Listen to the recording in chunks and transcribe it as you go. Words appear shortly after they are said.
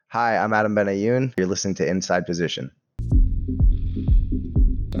Hi, I'm Adam Benayoun. You're listening to Inside Position.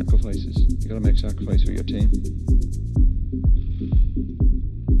 Sacrifices. You got to make sacrifices for your team.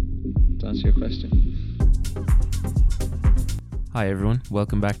 To answer your question. Hi everyone,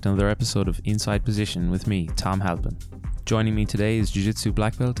 welcome back to another episode of Inside Position with me, Tom Halpin. Joining me today is Jiu-Jitsu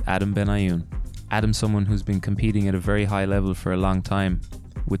black belt Adam Benayoun. Adam's someone who's been competing at a very high level for a long time,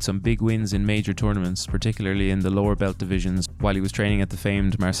 with some big wins in major tournaments, particularly in the lower belt divisions, while he was training at the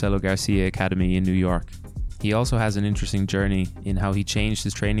famed Marcelo Garcia Academy in New York. He also has an interesting journey in how he changed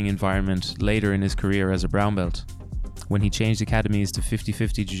his training environment later in his career as a brown belt, when he changed academies to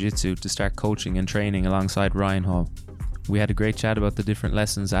 50-50 Jiu-Jitsu to start coaching and training alongside Ryan Hall. We had a great chat about the different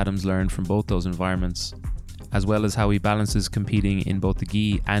lessons Adam's learned from both those environments, as well as how he balances competing in both the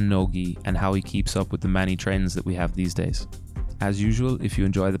gi and no gi, and how he keeps up with the many trends that we have these days. As usual, if you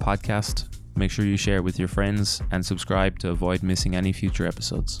enjoy the podcast, make sure you share with your friends and subscribe to avoid missing any future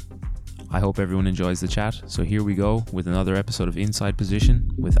episodes. I hope everyone enjoys the chat, so here we go with another episode of Inside Position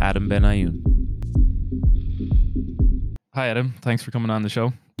with Adam Benayoun. Hi Adam, thanks for coming on the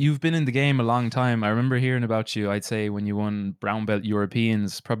show. You've been in the game a long time. I remember hearing about you, I'd say, when you won Brown Belt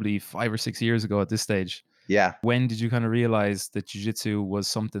Europeans probably 5 or 6 years ago at this stage. Yeah. When did you kind of realize that Jiu-Jitsu was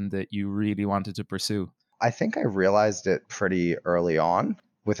something that you really wanted to pursue? I think I realized it pretty early on.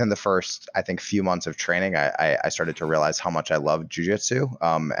 Within the first, I think, few months of training, I started to realize how much I loved jiu-jitsu.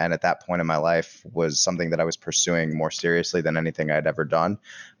 And at that point in my life was something that I was pursuing more seriously than anything I'd ever done.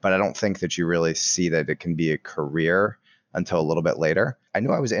 But I don't think that you really see that it can be a career until a little bit later. I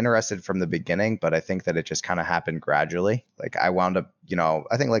knew I was interested from the beginning, but I think that it just kind of happened gradually. Like I wound up,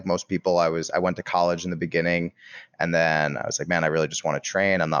 I think like most people, I went to college in the beginning, and then I was like, man, I really just want to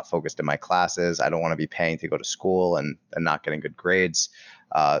train. I'm not focused in my classes. I don't want to be paying to go to school and not getting good grades.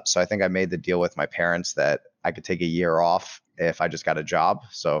 So I think I made the deal with my parents that I could take a year off if I just got a job.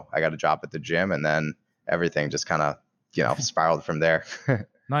 So I got a job at the gym, and then everything just kind of, spiraled from there.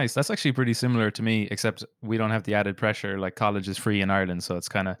 Nice. That's actually pretty similar to me, except we don't have the added pressure. Like college is free in Ireland, so it's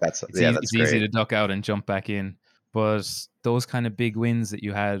kind of That's it's easy great. to duck out and jump back in. But those kind of big wins that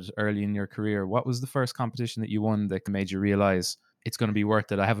you had early in your career, what was the first competition that you won that made you realize it's going to be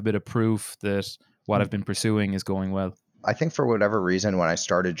worth it? I have a bit of proof that what I've been pursuing is going well. I think for whatever reason, when I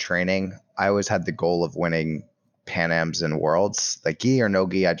started training, I always had the goal of winning Pan Ams and Worlds. Like gi or no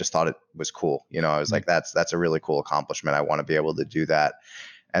gi, I just thought it was cool. I was like, that's a really cool accomplishment. I want to be able to do that.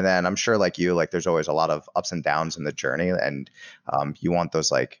 And then I'm sure like you, like there's always a lot of ups and downs in the journey, and you want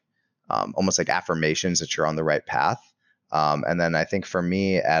those like almost like affirmations that you're on the right path. And then I think for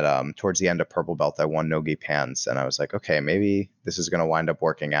me at towards the end of purple belt, I won no-gi pans, and I was like, okay, maybe this is going to wind up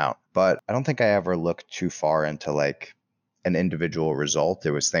working out. But I don't think I ever looked too far into like an individual result.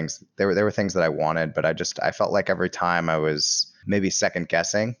 It was things there were things that I wanted, but I felt like every time I was maybe second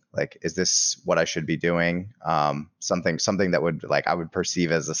guessing, like, is this what I should be doing? Something that would like I would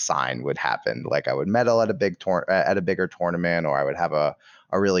perceive as a sign would happen. Like I would medal at a bigger tournament, or I would have a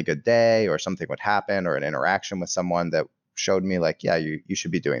really good day, or something would happen, or an interaction with someone that showed me like, yeah, you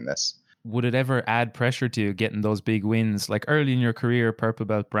should be doing this. Would it ever add pressure to you getting those big wins? Like early in your career, purple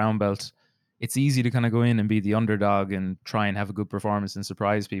belt, brown belt, it's easy to kind of go in and be the underdog and try and have a good performance and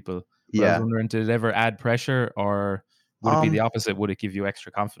surprise people. But I was Yeah. wondering, did it ever add pressure, or would it be the Um, opposite? Would it give you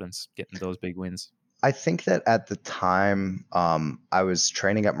extra confidence getting those big wins? I think that at the time, I was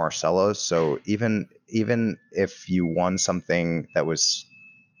training at Marcelo's, so even if you won something that was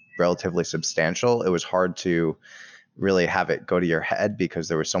relatively substantial, it was hard to really have it go to your head because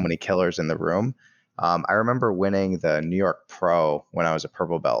there were so many killers in the room. I remember winning the New York Pro when I was a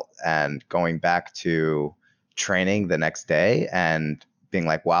purple belt, and going back to training the next day and being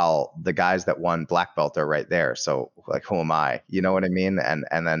like, wow, the guys that won black belt are right there. So like, who am I? You know what I mean? And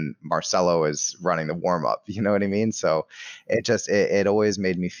then Marcelo is running the warm up. You know what I mean? So it always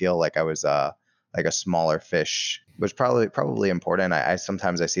made me feel like I was like a smaller fish, was probably important. I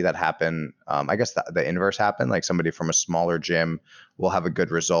sometimes I see that happen. I guess the inverse happen. Like somebody from a smaller gym will have a good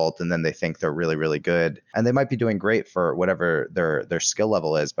result, and then they think they're really really good, and they might be doing great for whatever their skill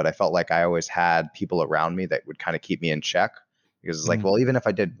level is. But I felt like I always had people around me that would kind of keep me in check, because it's like, well, even if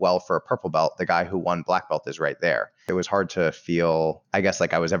I did well for a purple belt, the guy who won black belt is right there. It was hard to feel, I guess,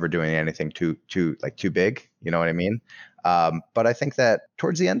 like I was ever doing anything too big. You know what I mean? But I think that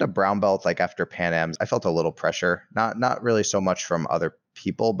towards the end of brown belt, like after Pan Am's, I felt a little pressure, not really so much from other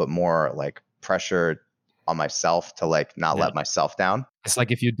people, but more like pressure on myself to like not Yeah. let myself down. It's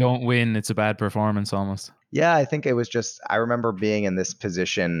like if you don't win, it's a bad performance almost. Yeah, I think it was just, I remember being in this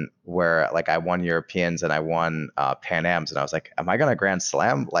position where like I won Europeans and I won Pan Am's, and I was like, am I going to Grand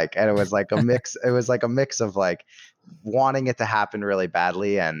Slam? Like, and it was like a mix of like wanting it to happen really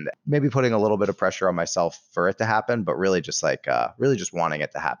badly and maybe putting a little bit of pressure on myself for it to happen, but really just like really just wanting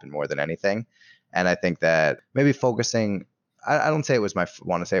it to happen more than anything. And I think that maybe focusing, I don't say it was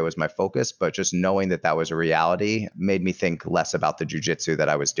want to say it was my focus, but just knowing that that was a reality made me think less about the jujitsu that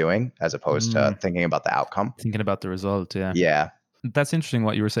I was doing as opposed to thinking about the outcome. Thinking about the result, yeah. Yeah. That's interesting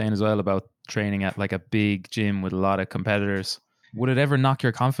what you were saying as well about training at like a big gym with a lot of competitors. Would it ever knock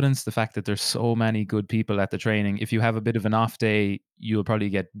your confidence, the fact that there's so many good people at the training? If you have a bit of an off day, you'll probably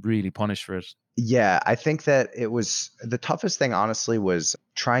get really punished for it. Yeah, I think that it was the toughest thing, honestly, was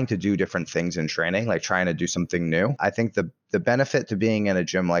trying to do different things in training, like trying to do something new. I think the benefit to being in a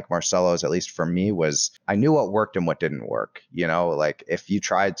gym like Marcelo's, at least for me, was I knew what worked and what didn't work. You know, like if you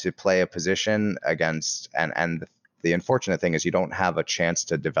tried to play a position against and the unfortunate thing is you don't have a chance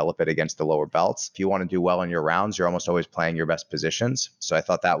to develop it against the lower belts. If you want to do well in your rounds, you're almost always playing your best positions. So I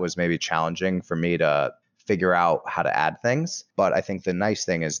thought that was maybe challenging for me to figure out how to add things. But I think the nice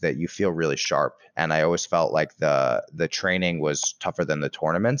thing is that you feel really sharp. And I always felt like the training was tougher than the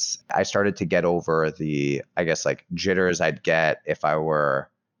tournaments. I started to get over the, I guess, like jitters I'd get if I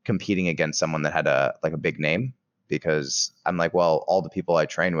were competing against someone that had a big name, because I'm like, well, all the people I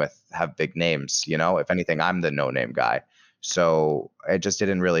train with have big names, you know, if anything, I'm the no name guy. So it just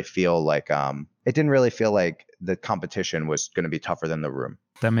didn't really feel like the competition was going to be tougher than the room.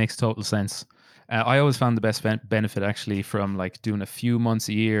 That makes total sense. I always found the best benefit actually from like doing a few months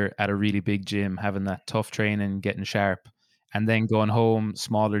a year at a really big gym, having that tough training, getting sharp, and then going home,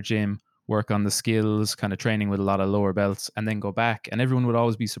 smaller gym, work on the skills, kind of training with a lot of lower belts, and then go back. And everyone would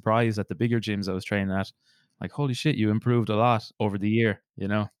always be surprised at the bigger gyms I was training at. Like, holy shit, you improved a lot over the year, you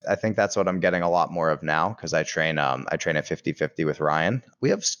know? I think that's what I'm getting a lot more of now because I train at 50-50 with Ryan.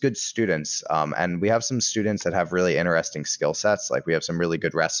 We have good students, and we have some students that have really interesting skill sets. Like we have some really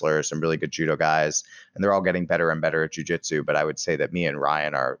good wrestlers, some really good judo guys, and they're all getting better and better at jiu-jitsu. But I would say that me and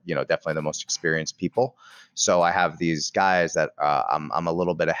Ryan are, definitely the most experienced people. So I have these guys that I'm a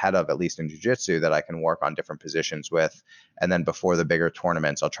little bit ahead of, at least in jiu-jitsu, that I can work on different positions with. And then before the bigger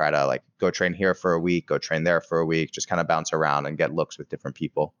tournaments, I'll try to like go train here for a week, go train there for a week, just kind of bounce around and get looks with different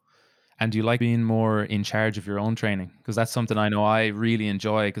people. And do you like being more in charge of your own training? Because that's something I know I really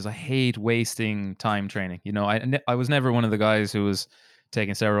enjoy because I hate wasting time training. You know, I was never one of the guys who was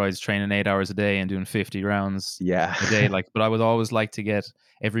taking steroids, training 8 hours a day and doing 50 rounds Yeah. a day. But I would always like to get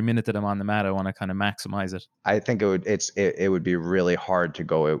every minute that I'm on the mat, I want to kind of maximize it. I think it would be really hard to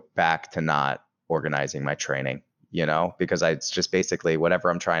go back to not organizing my training, because it's just basically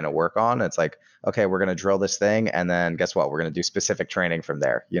whatever I'm trying to work on. It's like, okay, we're going to drill this thing. And then guess what? We're going to do specific training from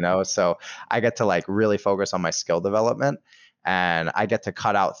there, So I get to like really focus on my skill development, and I get to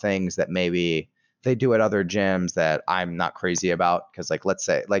cut out things that maybe they do at other gyms that I'm not crazy about. Cause like, let's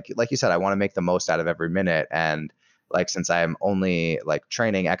say, like you said, I want to make the most out of every minute. And like, since I'm only like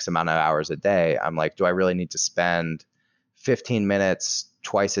training X amount of hours a day, I'm like, do I really need to spend 15 minutes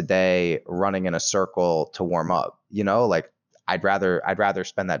twice a day running in a circle to warm up? Like I'd rather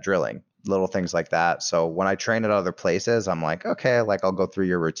spend that drilling, little things like that. So when I train at other places, I'm like, okay, like I'll go through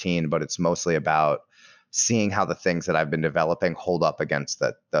your routine, but it's mostly about seeing how the things that I've been developing hold up against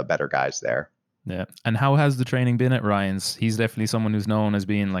the better guys there. Yeah. And how has the training been at Ryan's? He's definitely someone who's known as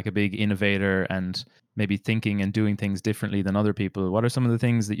being like a big innovator and maybe thinking and doing things differently than other people. What are some of the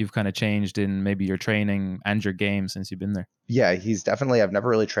things that you've kind of changed in maybe your training and your game since you've been there? Yeah, he's definitely, I've never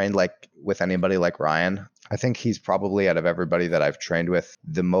really trained like with anybody like Ryan. I think he's probably, out of everybody that I've trained with,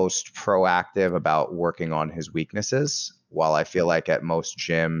 the most proactive about working on his weaknesses. While I feel like at most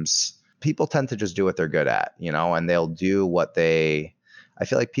gyms, people tend to just do what they're good at, and they'll do what I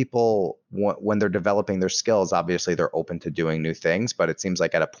feel like people, when they're developing their skills, obviously they're open to doing new things, but it seems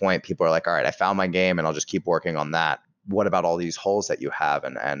like at a point people are like, all right, I found my game and I'll just keep working on that. What about all these holes that you have,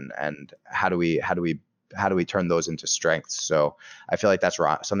 and how do we turn those into strengths? So I feel like that's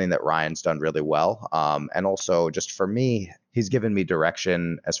something that Ryan's done really well. And also just for me, he's given me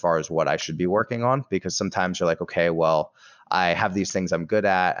direction as far as what I should be working on, because sometimes you're like, okay, well, I have these things I'm good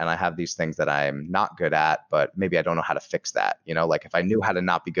at and I have these things that I'm not good at, but maybe I don't know how to fix that. Like if I knew how to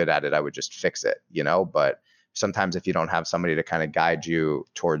not be good at it, I would just fix it, but sometimes if you don't have somebody to kind of guide you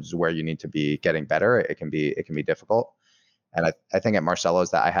towards where you need to be getting better, it can be difficult. And I think at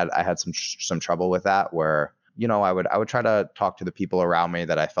Marcelo's that I had some trouble with that, where, I would try to talk to the people around me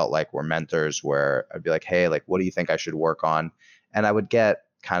that I felt like were mentors, where I'd be like, hey, like, what do you think I should work on? And I would get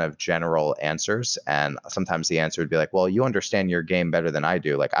kind of general answers. And sometimes the answer would be like, well, you understand your game better than I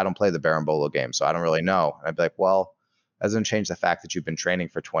do. Like, I don't play the Berimbolo game, so I don't really know. And I'd be like, well, that doesn't change the fact that you've been training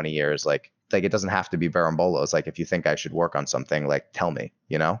for 20 years. Like it doesn't have to be Berimbolo. It's like, if you think I should work on something, like, tell me,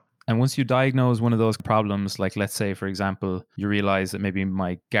 And once you diagnose one of those problems, like let's say, for example, you realize that maybe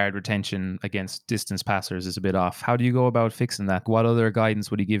my guard retention against distance passers is a bit off, how do you go about fixing that? What other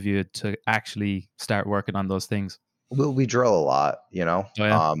guidance would he give you to actually start working on those things? We drill a lot, you know. Oh,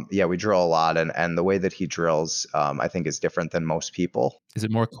 yeah. Yeah, we drill a lot, and the way that he drills, I think, is different than most people. Is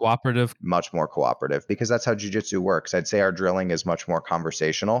it more cooperative? Much more cooperative because that's how jujitsu works. I'd say our drilling is much more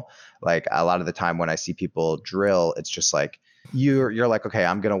conversational. Like a lot of the time when I see people drill, it's just like you're like, okay,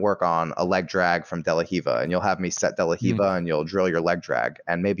 I'm gonna work on a leg drag from De La Hiva, and you'll have me set De La Hiva, and you'll drill your leg drag,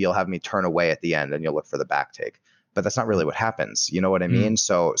 and maybe you'll have me turn away at the end, and you'll look for the back take. But that's not really what happens. You know what I mean?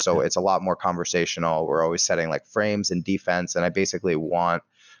 So it's a lot more conversational. We're always setting like frames and defense, and I basically want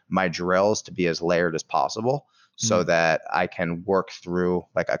my drills to be as layered as possible so that I can work through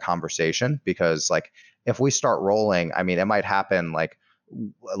like a conversation. Because like if we start rolling, I mean, it might happen like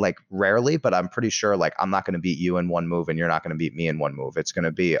rarely, but I'm pretty sure like I'm not going to beat you in one move and you're not going to beat me in one move. It's going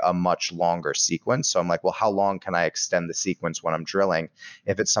to be a much longer sequence. So I'm like, well, how long can I extend the sequence when I'm drilling?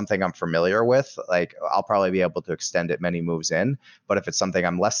 If it's something I'm familiar with, like I'll probably be able to extend it many moves in. But if it's something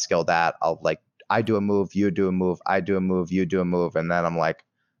I'm less skilled at, I'll like, I do a move, you do a move, I do a move, you do a move. And then I'm like,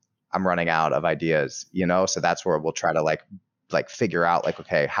 I'm running out of ideas, you know? So that's where we'll try to like figure out like,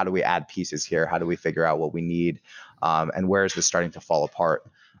 okay, how do we add pieces here? How do we figure out what we need? And where is this starting to fall apart?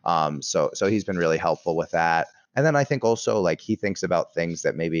 So he's been really helpful with that. And then I think also like he thinks about things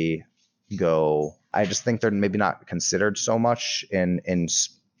that maybe I just think they're maybe not considered so much in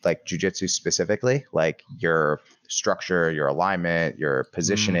like jujitsu specifically, like your structure, your alignment, your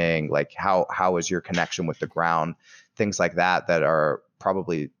positioning, like how is your connection with the ground, things like that are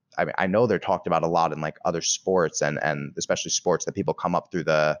probably, I mean, I know they're talked about a lot in like other sports and especially sports that people come up through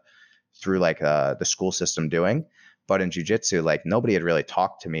the school system doing. But in jiu-jitsu, like nobody had really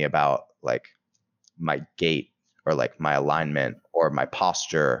talked to me about like my gait or like my alignment or my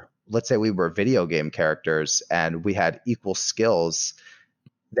posture. Let's say we were video game characters and we had equal skills.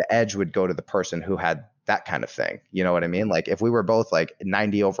 The edge would go to the person who had that kind of thing. You know what I mean? Like if we were both like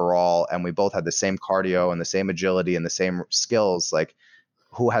 90 overall and we both had the same cardio and the same agility and the same skills, like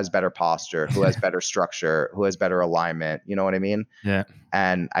who has better posture, who has better structure, who has better alignment, you know what I mean? Yeah.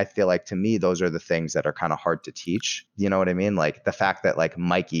 And I feel like to me, those are the things that are kind of hard to teach. You know what I mean? Like the fact that like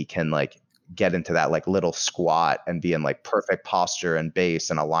Mikey can like get into that like little squat and be in like perfect posture and base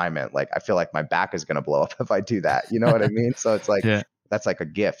and alignment. Like I feel like my back is going to blow up if I do that. You know what I mean? So it's like, that's like a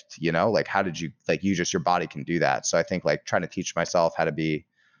gift, you know, like how did you like you just your body can do that. So I think like trying to teach myself how to be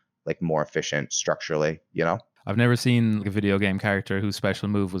like more efficient structurally, you know? I've never seen like a video game character whose special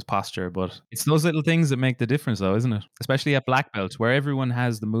move was posture, but it's those little things that make the difference though, isn't it? Especially at black belt where everyone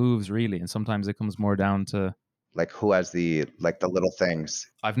has the moves really. And sometimes it comes more down to like who has the little things.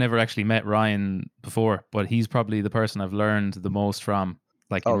 I've never actually met Ryan before, but he's probably the person I've learned the most from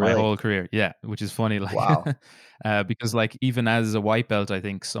like in my whole career. Yeah. Which is funny. Like, wow. Because like even as a white belt, I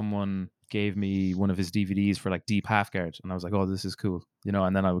think someone gave me one of his DVDs for like deep half guard. And I was like, oh, this is cool. You know,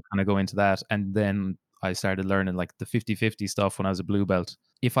 and then I would kind of go into that. And then I started learning like the 50-50 stuff when I was a blue belt.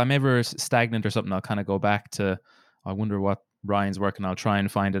 If I'm ever stagnant or something, I'll kind of go back to, I wonder what Ryan's working. I'll try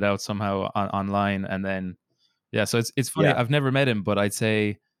and find it out somehow online. And then, yeah, so it's funny. Yeah. I've never met him, but I'd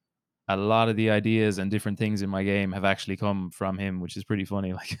say a lot of the ideas and different things in my game have actually come from him, which is pretty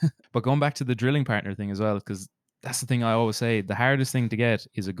funny. Like, but going back to the drilling partner thing as well, because that's the thing I always say, the hardest thing to get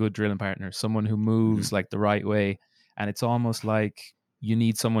is a good drilling partner, someone who moves like the right way. And it's almost like you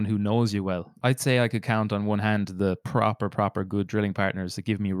need someone who knows you well. I'd say I could count on one hand the proper good drilling partners that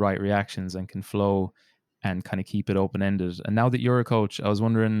give me right reactions and can flow and kind of keep it open-ended. And now that you're a coach, I was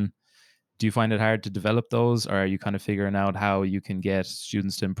wondering, do you find it hard to develop those, or are you kind of figuring out how you can get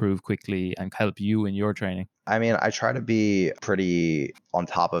students to improve quickly and help you in your training? I mean, I try to be pretty on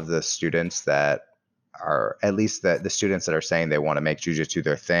top of the students that are at least the students that are saying they want to make jiu-jitsu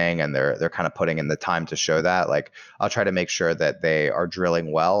their thing and they're kind of putting in the time to show that. Like I'll try to make sure that they are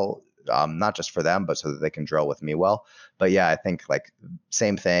drilling well, not just for them, but so that they can drill with me well. But yeah, I think like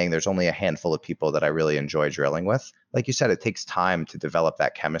same thing. There's only a handful of people that I really enjoy drilling with. Like you said, it takes time to develop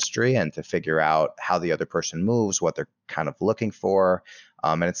that chemistry and to figure out how the other person moves, what they're kind of looking for.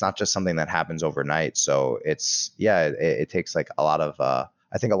 And it's not just something that happens overnight. So it's, yeah, it takes like a lot of,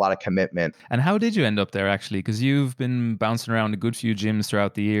 I think a lot of commitment. And how did you end up there actually? Because you've been bouncing around a good few gyms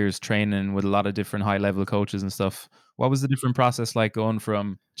throughout the years, training with a lot of different high level coaches and stuff. What was the different process like going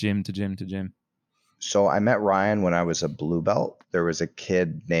from gym to gym to gym? So I met Ryan when I was a blue belt. There was a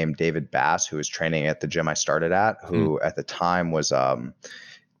kid named David Bass who was training at the gym I started at, who at the time was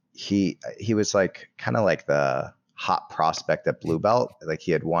he was like kind of like the hot prospect at blue belt. Like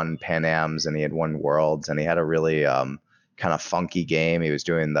he had won Pan Ams and he had won Worlds and he had a really kind of funky game. He was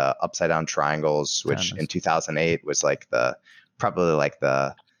doing the upside down triangles, which in 2008 was like probably like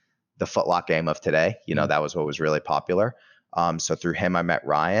the footlock game of today. That was what was really popular. So through him, I met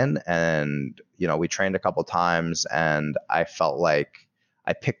Ryan, and we trained a couple times, and I felt like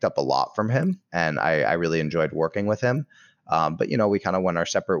I picked up a lot from him, and I really enjoyed working with him. But we kind of went our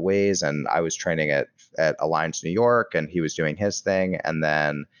separate ways, and I was training at Alliance New York, and he was doing his thing. And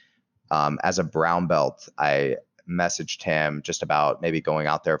then as a brown belt, I messaged him just about maybe going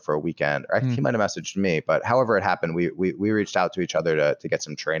out there for a weekend. Or I think he might have messaged me, but however it happened, we reached out to each other to get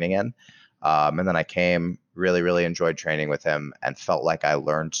some training in. And then I came, really enjoyed training with him, and felt like I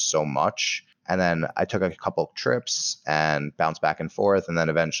learned so much. And then I took a couple of trips and bounced back and forth. And then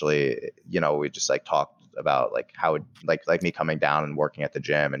eventually, we just like talked about like how it, like me coming down and working at the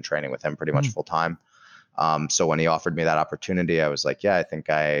gym and training with him pretty much full time. So when he offered me that opportunity, I was like, yeah, I think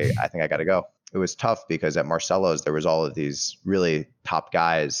I got to go. It was tough because at Marcelo's there was all of these really top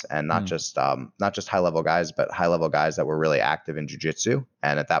guys, and not just high level guys, but high level guys that were really active in jiu-jitsu.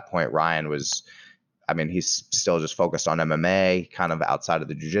 And at that point, Ryan was, he's still just focused on MMA, kind of outside of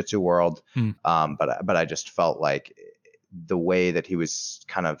the jiu-jitsu world. But I just felt like the way that he was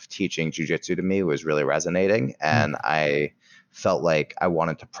kind of teaching jiu-jitsu to me was really resonating, and I felt like I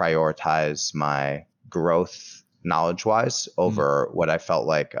wanted to prioritize my growth knowledge-wise over what I felt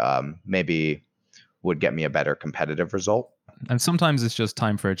like maybe would get me a better competitive result. And sometimes it's just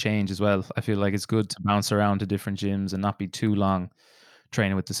time for a change as well. I feel like it's good to bounce around to different gyms and not be too long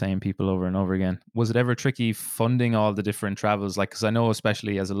training with the same people over and over again. Was it ever tricky funding all the different travels? Like, because I know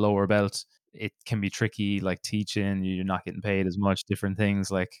especially as a lower belt, it can be tricky, like teaching, you're not getting paid as much, different things.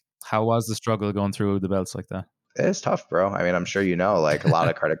 Like, how was the struggle going through the belts like that? It's tough, bro. I'm sure like a lot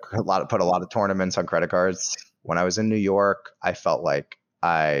of tournaments on credit cards. When I was in New York, I felt like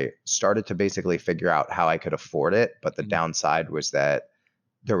I started to basically figure out how I could afford it. But the downside was that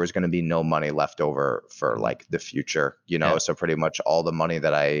there was going to be no money left over for like the future, So pretty much all the money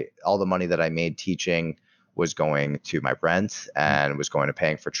that I made teaching was going to my rent, and was going to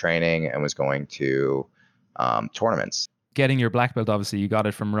paying for training, and was going to tournaments. Getting your black belt, obviously you got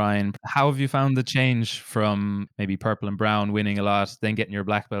it from Ryan. How have you found the change from maybe purple and brown winning a lot, then getting your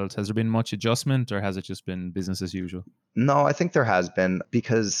black belt? Has there been much adjustment, or has it just been business as usual? No, I think there has been,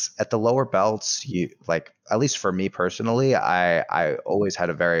 because at the lower belts, at least for me personally, I always had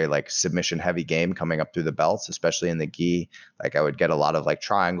a very like submission heavy game coming up through the belts, especially in the gi. Like I would get a lot of like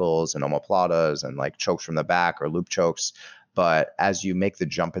triangles and omoplatas and like chokes from the back or loop chokes. But as you make the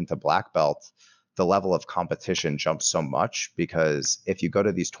jump into black belt, the level of competition jumps so much, because if you go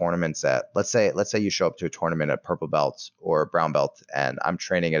to these tournaments at, let's say you show up to a tournament at purple belt or brown belt, and I'm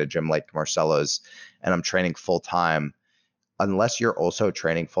training at a gym like Marcelo's, and I'm training full time, unless you're also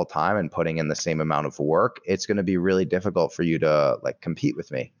training full time and putting in the same amount of work, it's going to be really difficult for you to like compete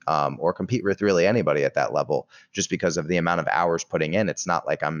with me, or compete with really anybody at that level, just because of the amount of hours putting in. It's not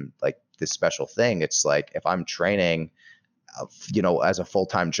like I'm like this special thing. It's like if I'm training as a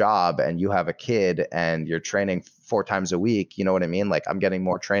full-time job, and you have a kid and you're training 4 times a week, you know what I mean? Like I'm getting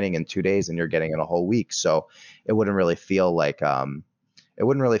more training in 2 days than you're getting in a whole week. So it wouldn't really feel like I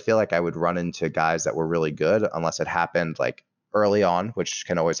would run into guys that were really good unless it happened like early on, which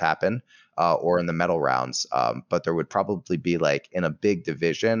can always happen, or in the medal rounds. But there would probably be like in a big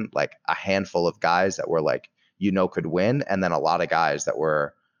division, like a handful of guys that were like, could win. And then a lot of guys that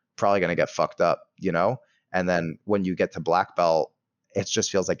were probably going to get fucked up, And then when you get to black belt, it just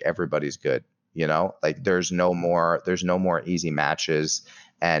feels like everybody's good, like there's no more easy matches.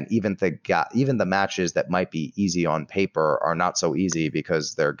 And even the matches that might be easy on paper are not so easy,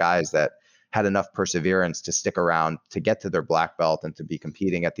 because they're guys that had enough perseverance to stick around to get to their black belt and to be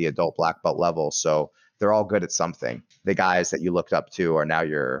competing at the adult black belt level. So they're all good at something. The guys that you looked up to are now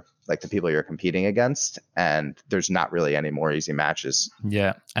the people you're competing against, and there's not really any more easy matches.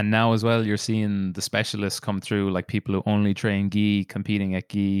 Yeah. And now as well, you're seeing the specialists come through, like people who only train gi, competing at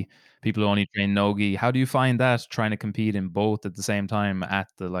gi, people who only train no gi. How do you find that, trying to compete in both at the same time at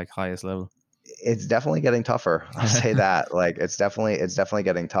the like highest level? It's definitely getting tougher. I'll say that. Like it's definitely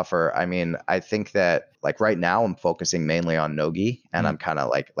getting tougher. I think that like right now I'm focusing mainly on no gi, and I'm kind of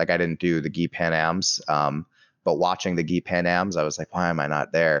like I didn't do the gi Pan Ams. But watching the gi Pan Ams, I was like, why am I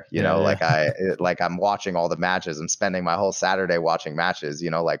not there? I'm watching all the matches. I'm spending my whole Saturday watching matches,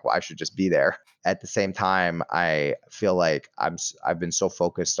 I should just be there. At the same time, I feel like I've been so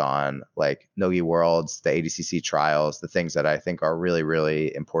focused on like Nogi Worlds, the ADCC trials, the things that I think are really,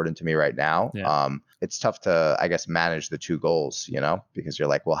 really important to me right now. Yeah. It's tough to, I guess, manage the two goals, because you're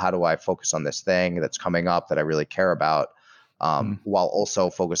like, well, how do I focus on this thing that's coming up that I really care about? While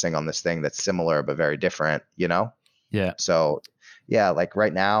also focusing on this thing that's similar but very different, Yeah. So yeah, like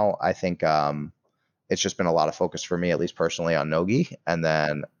right now, I think it's just been a lot of focus for me, at least personally, on Nogi. And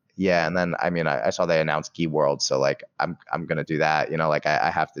then I mean, I saw they announced Gi World, so like I'm gonna do that. Like I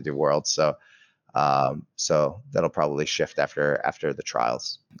have to do Worlds, so that'll probably shift after the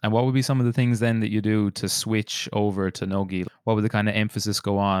trials. And what would be some of the things then that you do to switch over to Nogi? What would the kind of emphasis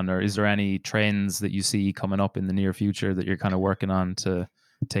go on, or is there any trends that you see coming up in the near future that you're kind of working on to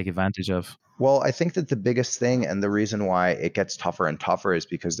take advantage of? Well, I think that the biggest thing and the reason why it gets tougher and tougher is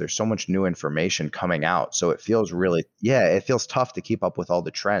because there's so much new information coming out. So it feels really, yeah, it feels tough to keep up with all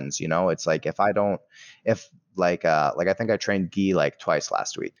the trends. It's like if I don't, if like I think I trained Gi like twice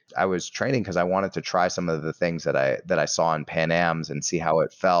last week. I was training because I wanted to try some of the things that I saw in Pan Ams and see how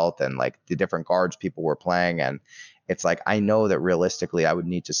it felt and like the different guards people were playing. And it's like I know that realistically I would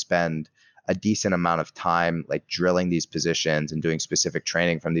need to spend a decent amount of time like drilling these positions and doing specific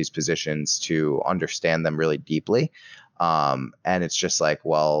training from these positions to understand them really deeply. And it's just like,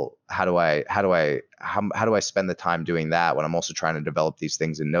 well, how do I spend the time doing that when I'm also trying to develop these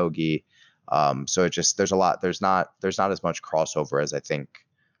things in Nogi? So there's a lot, there's not as much crossover as I think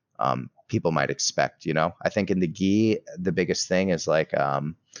people might expect. I think in the Gi, the biggest thing is like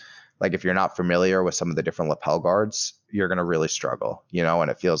if you're not familiar with some of the different lapel guards, you're going to really struggle,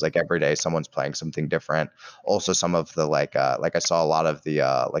 and it feels like every day someone's playing something different. Also some of the like I saw a lot of the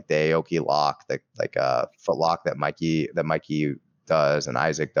like the Aoki lock, the like foot lock that Mikey does and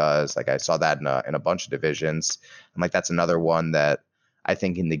Isaac does. Like I saw that in a bunch of divisions. And like that's another one that I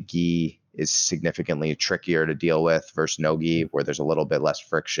think in the Gi is significantly trickier to deal with versus Nogi, where there's a little bit less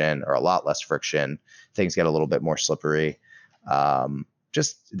friction or a lot less friction. Things get a little bit more slippery.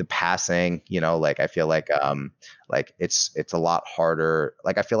 Just the passing, like I feel like it's a lot harder.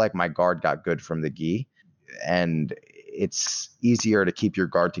 Like I feel like my guard got good from the Gi, and it's easier to keep your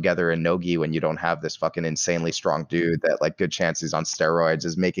guard together in Nogi when you don't have this fucking insanely strong dude that like good chances on steroids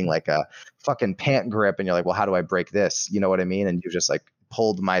is making like a fucking pant grip, and you're like, well, how do I break this? You know what I mean? And you just like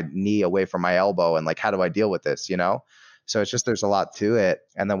pulled my knee away from my elbow, and like, how do I deal with this? So it's just there's a lot to it.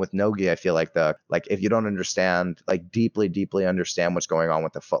 And then with Nogi, I feel like if you don't understand, like deeply understand what's going on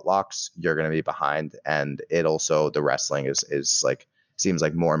with the footlocks, you're going to be behind. And it also the wrestling is like seems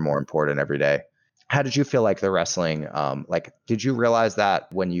like more and more important every day. How did you feel like the wrestling? Like, did you realize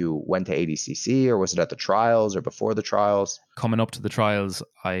that when you went to ADCC, or was it at the trials or before the trials? Coming up to the trials,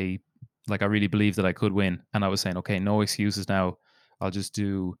 I really believed that I could win, and I was saying, okay, no excuses now. I'll just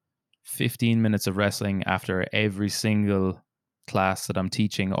do 15 minutes of wrestling after every single class that I'm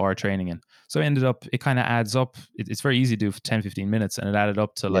teaching or training in. So it kind of adds up. It's very easy to do for 10, 15 minutes, and it added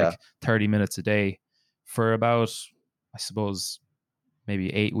up to like 30 minutes a day for about, I suppose,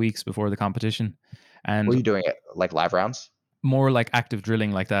 maybe 8 weeks before the competition. And were you doing it like live rounds? More like active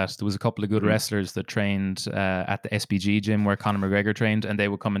drilling like that. There was a couple of good wrestlers that trained at the SBG gym where Conor McGregor trained, and they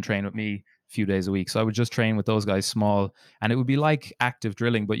would come and train with me few days a week. So I would just train with those guys small, and it would be like active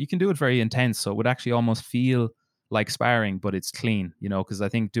drilling, but you can do it very intense. So it would actually almost feel like sparring, but it's clean, because I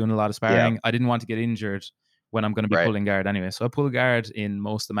think doing a lot of sparring, I didn't want to get injured when I'm going to be pulling guard anyway. So I pull guard in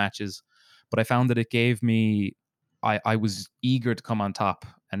most of the matches, but I found that it gave me, I was eager to come on top,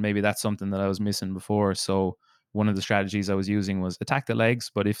 and maybe that's something that I was missing before. So one of the strategies I was using was attack the legs,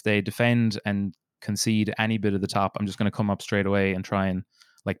 but if they defend and concede any bit of the top, I'm just going to come up straight away and try and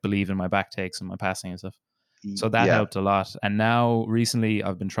like believe in my back takes and my passing and stuff. So that helped a lot. And now recently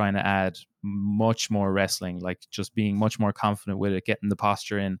I've been trying to add much more wrestling, like just being much more confident with it, getting the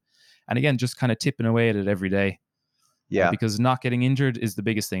posture in. And again, just kind of tipping away at it every day. Yeah. Because not getting injured is the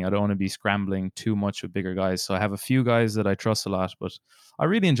biggest thing. I don't want to be scrambling too much with bigger guys. So I have a few guys that I trust a lot, but I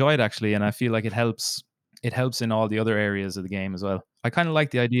really enjoy it actually. And I feel like it helps in all the other areas of the game as well. I kind of like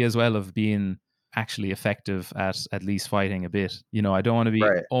the idea as well of being actually effective at least fighting a bit. I don't want to be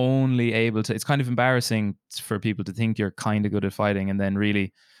only able to, it's kind of embarrassing for people to think you're kind of good at fighting and then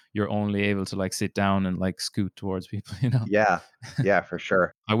really you're only able to like sit down and like scoot towards people, Yeah, for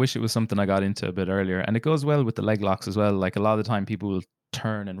sure. I wish it was something I got into a bit earlier. And it goes well with the leg locks as well. Like a lot of the time people will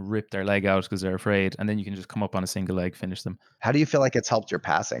turn and rip their leg out because they're afraid, and then you can just come up on a single leg, finish them. How do you feel like it's helped your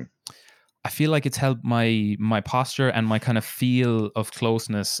passing? I feel like it's helped my posture and my kind of feel of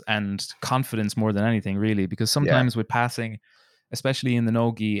closeness and confidence more than anything, really. Because sometimes with passing, especially in the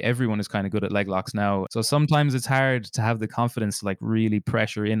no-gi, everyone is kind of good at leg locks now. So sometimes it's hard to have the confidence to like really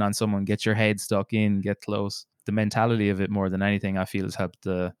pressure in on someone, get your head stuck in, get close. The mentality of it more than anything, I feel, has helped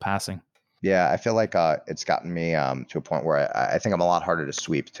the passing. Yeah, I feel like it's gotten me to a point where I think I'm a lot harder to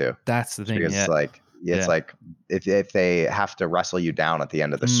sweep too. That's the thing. Because it's like if they have to wrestle you down at the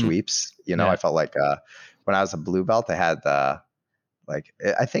end of the sweeps, I felt like when I was a blue belt, I had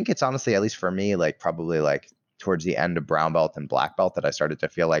I think it's honestly, at least for me, like probably like towards the end of brown belt and black belt that I started to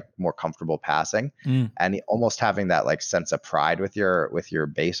feel like more comfortable passing, and almost having that like sense of pride with your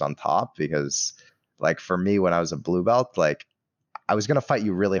base on top. Because like for me, when I was a blue belt, like I was gonna fight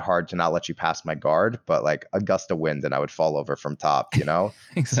you really hard to not let you pass my guard, but like a gust of wind and I would fall over from top, you know.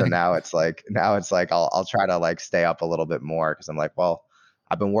 Exactly. So now it's like I'll try to like stay up a little bit more, because I'm like, well,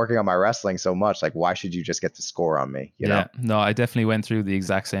 I've been working on my wrestling so much. Like, why should you just get to score on me? You know? No, I definitely went through the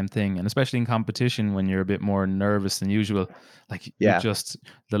exact same thing. And especially in competition when you're a bit more nervous than usual, like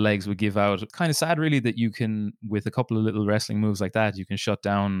the legs would give out. Kind of sad really that you can, with a couple of little wrestling moves like that, you can shut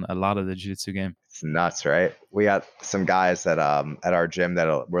down a lot of the jiu-jitsu game. It's nuts, right? We got some guys that at our gym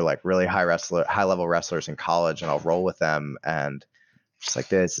that were like really high level wrestlers in college, and I'll roll with them and just like,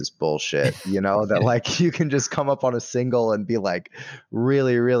 this is bullshit, you know, that like you can just come up on a single and be like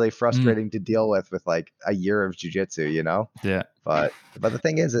really, really frustrating to deal with like a year of jiu-jitsu, you know? Yeah. But the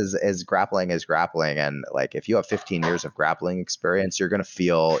thing is grappling is grappling. And like, if you have 15 years of grappling experience, you're going to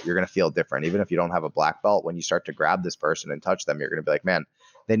feel different. Even if you don't have a black belt, when you start to grab this person and touch them, you're going to be like, man,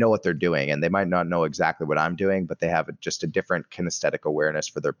 they know what they're doing, and they might not know exactly what I'm doing, but they have just a different kinesthetic awareness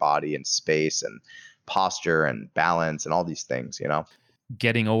for their body and space and posture and balance and all these things, you know?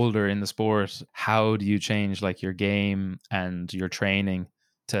 Getting older in the sport, how do you change like your game and your training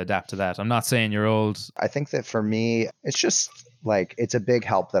to adapt to that? I'm not saying you're old. I think that for me, it's just like, it's a big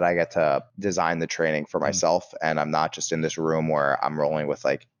help that I get to design the training for myself. And I'm not just in this room where I'm rolling with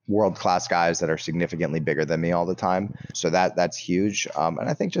like world-class guys that are significantly bigger than me all the time. So that's huge. And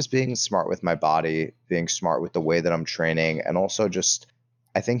I think just being smart with my body, being smart with the way that I'm training, and also just,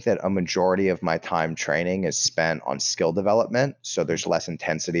 I think that a majority of my time training is spent on skill development, so there's less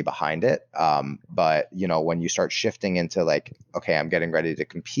intensity behind it. But you know, when you start shifting into like, okay, I'm getting ready to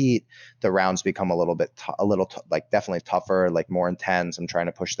compete, the rounds become a little bit, like definitely tougher, like more intense. I'm trying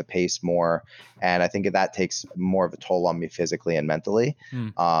to push the pace more, and I think that takes more of a toll on me physically and mentally.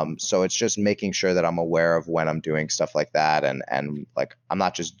 So it's just making sure that I'm aware of when I'm doing stuff like that, and like I'm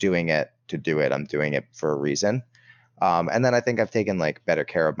not just doing it to do it. I'm doing it for a reason. And then I think I've taken like better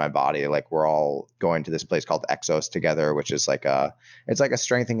care of my body. Like, we're all going to this place called Exos together, which is like it's like a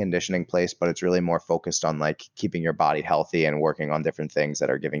strength and conditioning place, but it's really more focused on like keeping your body healthy and working on different things that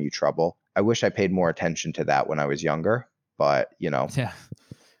are giving you trouble. I wish I paid more attention to that when I was younger, but you know,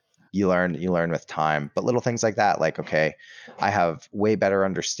 you learn with time. But little things like that, like, okay, I have way better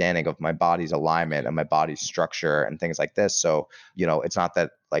understanding of my body's alignment and my body's structure and things like this. So, you know, it's not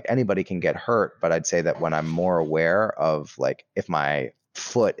that like anybody can get hurt, but I'd say that when I'm more aware of like, if my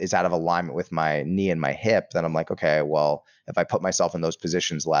foot is out of alignment with my knee and my hip, then I'm like, okay, well, if I put myself in those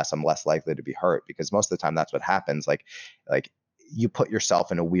positions less, I'm less likely to be hurt, because most of the time that's what happens. Like you put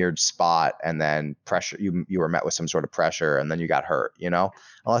yourself in a weird spot, and then pressure, you were met with some sort of pressure, and then you got hurt, you know,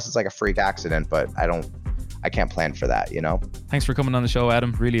 unless it's like a freak accident, but I can't plan for that, you know? Thanks for coming on the show,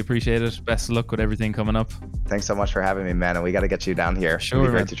 Adam. Really appreciate it. Best of luck with everything coming up. Thanks so much for having me, man. And we got to get you down here. Sure,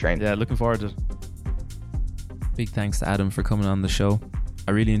 it'll be great to train. Yeah, looking forward to it. Big thanks to Adam for coming on the show.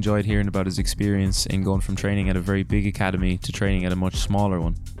 I really enjoyed hearing about his experience in going from training at a very big academy to training at a much smaller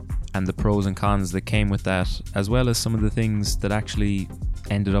one, and the pros and cons that came with that, as well as some of the things that actually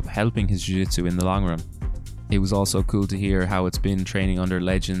ended up helping his jiu-jitsu in the long run. It was also cool to hear how it's been training under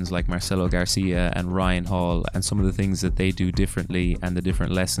legends like Marcelo Garcia and Ryan Hall, and some of the things that they do differently and the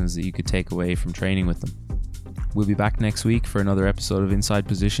different lessons that you could take away from training with them. We'll be back next week for another episode of Inside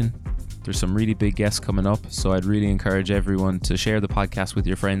Position. There's some really big guests coming up, so I'd really encourage everyone to share the podcast with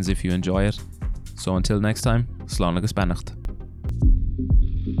your friends if you enjoy it. So until next time, slán agus beannacht.